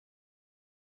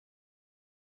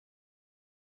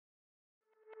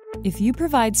If you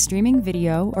provide streaming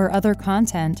video or other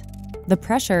content, the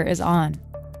pressure is on.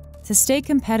 To stay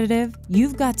competitive,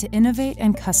 you've got to innovate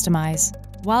and customize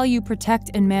while you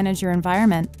protect and manage your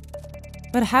environment.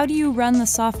 But how do you run the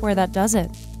software that does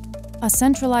it? A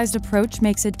centralized approach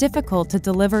makes it difficult to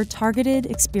deliver targeted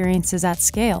experiences at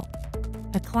scale.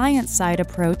 A client-side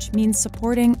approach means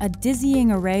supporting a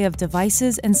dizzying array of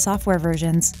devices and software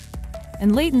versions,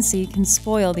 and latency can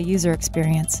spoil the user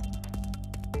experience.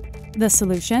 The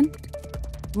solution?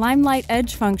 Limelight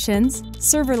EdgeFunctions,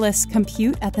 serverless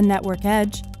compute at the network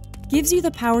edge, gives you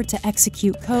the power to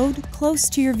execute code close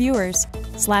to your viewers,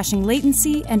 slashing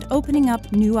latency and opening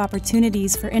up new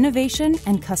opportunities for innovation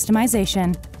and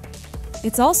customization.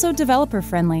 It's also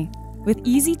developer-friendly, with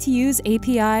easy-to-use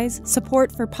APIs,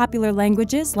 support for popular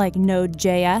languages like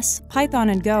Node.js, Python,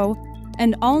 and Go,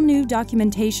 and all new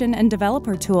documentation and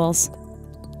developer tools.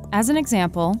 As an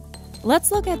example,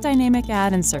 let's look at dynamic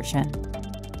ad insertion.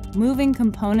 Moving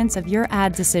components of your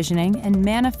ad decisioning and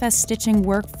manifest stitching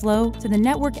workflow to the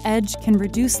network edge can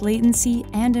reduce latency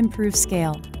and improve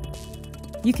scale.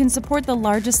 You can support the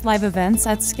largest live events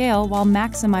at scale while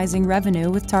maximizing revenue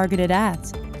with targeted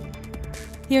ads.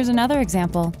 Here's another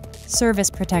example: service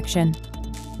protection.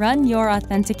 Run your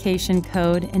authentication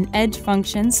code in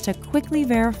EdgeFunctions to quickly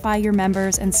verify your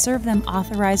members and serve them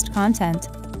authorized content,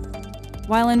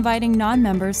 while inviting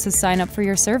non-members to sign up for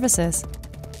your services.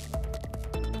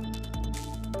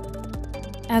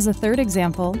 As a third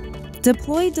example,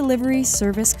 deploy delivery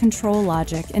service control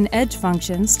logic in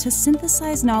EdgeFunctions to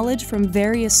synthesize knowledge from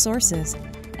various sources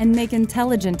and make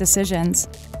intelligent decisions,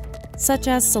 such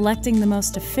as selecting the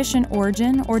most efficient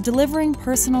origin or delivering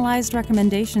personalized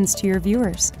recommendations to your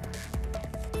viewers.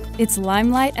 It's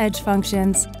Limelight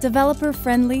EdgeFunctions,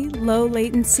 developer-friendly,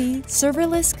 low-latency,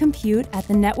 serverless compute at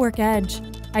the network edge,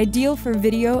 ideal for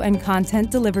video and content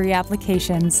delivery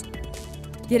applications.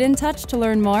 Get in touch to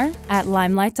learn more at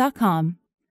limelight.com.